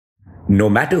No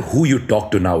matter who you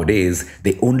talk to nowadays,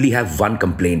 they only have one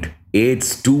complaint.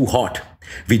 It's too hot.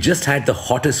 We just had the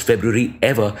hottest February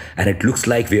ever, and it looks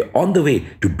like we're on the way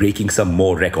to breaking some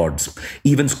more records.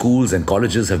 Even schools and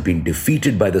colleges have been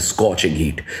defeated by the scorching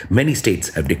heat. Many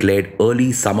states have declared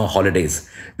early summer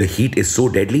holidays. The heat is so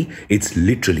deadly, it's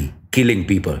literally killing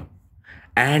people.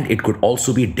 And it could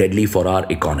also be deadly for our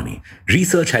economy.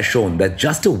 Research has shown that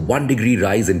just a 1 degree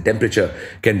rise in temperature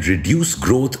can reduce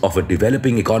growth of a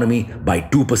developing economy by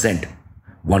 2%.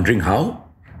 Wondering how?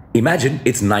 Imagine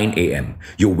it's 9 a.m.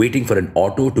 You're waiting for an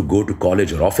auto to go to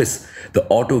college or office. The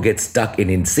auto gets stuck in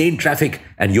insane traffic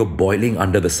and you're boiling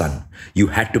under the sun. You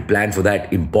had to plan for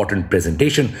that important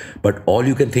presentation, but all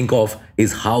you can think of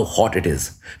is how hot it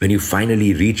is. When you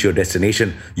finally reach your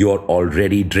destination, you're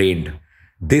already drained.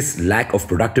 This lack of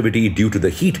productivity due to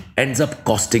the heat ends up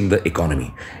costing the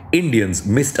economy. Indians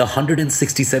missed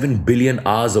 167 billion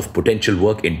hours of potential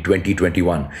work in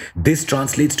 2021. This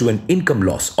translates to an income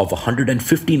loss of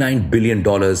 $159 billion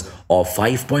or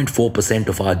 5.4%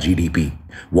 of our GDP.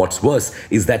 What's worse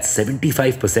is that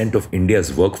 75% of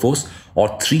India's workforce,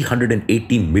 or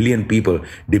 380 million people,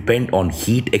 depend on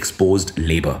heat-exposed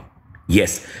labor.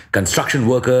 Yes, construction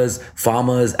workers,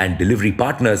 farmers, and delivery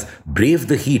partners brave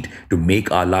the heat to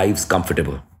make our lives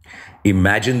comfortable.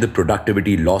 Imagine the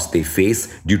productivity loss they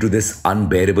face due to this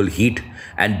unbearable heat,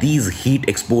 and these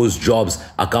heat-exposed jobs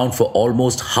account for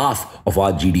almost half of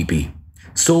our GDP.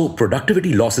 So,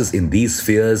 productivity losses in these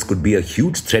spheres could be a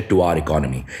huge threat to our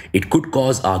economy. It could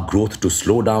cause our growth to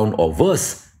slow down or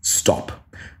worse, stop.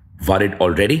 Worried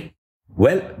already?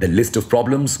 Well, the list of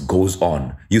problems goes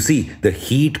on. You see, the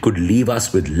heat could leave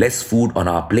us with less food on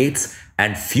our plates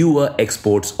and fewer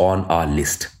exports on our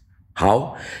list.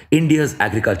 How? India's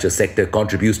agriculture sector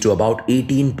contributes to about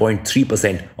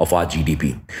 18.3% of our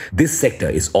GDP. This sector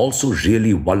is also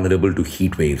really vulnerable to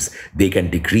heat waves. They can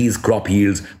decrease crop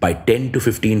yields by 10 to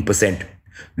 15%.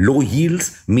 Low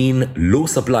yields mean low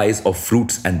supplies of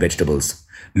fruits and vegetables.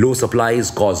 Low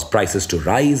supplies cause prices to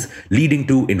rise, leading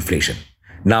to inflation.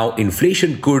 Now,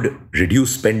 inflation could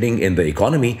reduce spending in the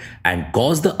economy and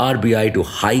cause the RBI to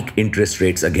hike interest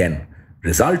rates again.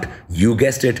 Result, you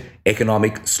guessed it,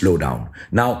 economic slowdown.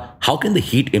 Now, how can the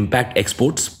heat impact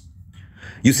exports?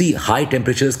 You see, high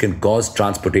temperatures can cause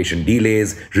transportation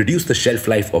delays, reduce the shelf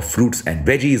life of fruits and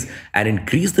veggies, and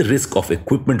increase the risk of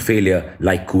equipment failure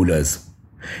like coolers.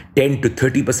 10 to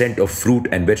 30% of fruit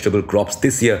and vegetable crops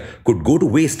this year could go to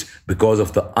waste because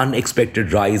of the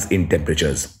unexpected rise in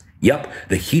temperatures. Yup,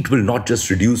 the heat will not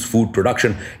just reduce food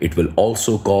production, it will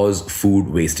also cause food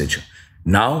wastage.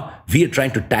 Now, we are trying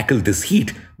to tackle this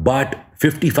heat, but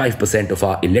 55% of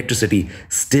our electricity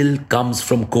still comes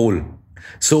from coal.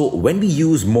 So, when we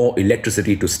use more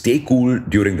electricity to stay cool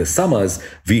during the summers,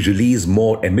 we release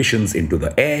more emissions into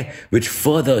the air, which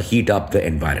further heat up the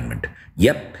environment.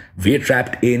 Yep, we're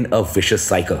trapped in a vicious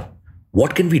cycle.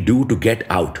 What can we do to get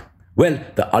out? Well,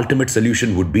 the ultimate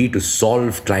solution would be to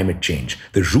solve climate change,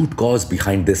 the root cause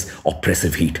behind this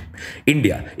oppressive heat.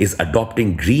 India is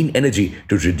adopting green energy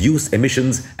to reduce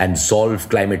emissions and solve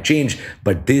climate change,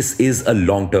 but this is a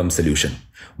long-term solution.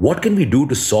 What can we do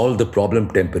to solve the problem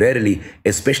temporarily,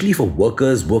 especially for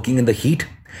workers working in the heat?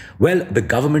 Well, the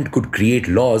government could create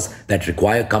laws that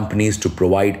require companies to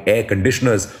provide air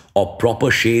conditioners or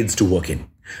proper shades to work in.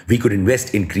 We could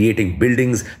invest in creating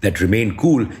buildings that remain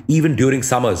cool even during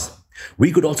summers.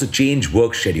 We could also change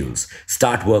work schedules,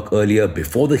 start work earlier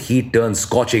before the heat turns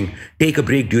scorching, take a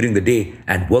break during the day,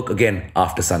 and work again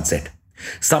after sunset.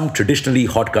 Some traditionally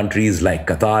hot countries like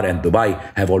Qatar and Dubai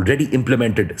have already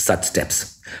implemented such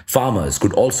steps. Farmers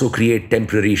could also create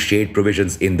temporary shade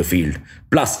provisions in the field.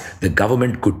 Plus, the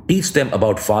government could teach them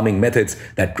about farming methods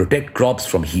that protect crops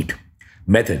from heat.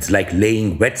 Methods like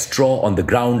laying wet straw on the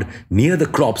ground near the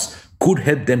crops could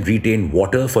help them retain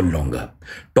water for longer.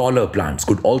 Taller plants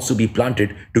could also be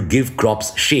planted to give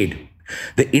crops shade.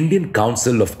 The Indian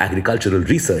Council of Agricultural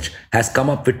Research has come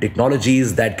up with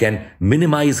technologies that can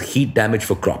minimize heat damage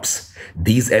for crops.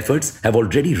 These efforts have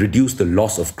already reduced the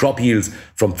loss of crop yields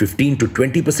from 15 to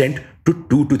 20% to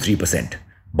 2 to 3%.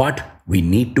 But we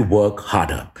need to work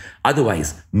harder.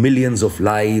 Otherwise, millions of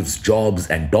lives, jobs,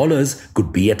 and dollars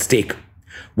could be at stake.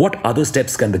 What other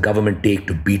steps can the government take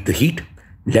to beat the heat?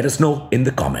 Let us know in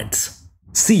the comments.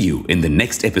 See you in the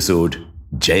next episode.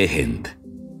 Jai Hind.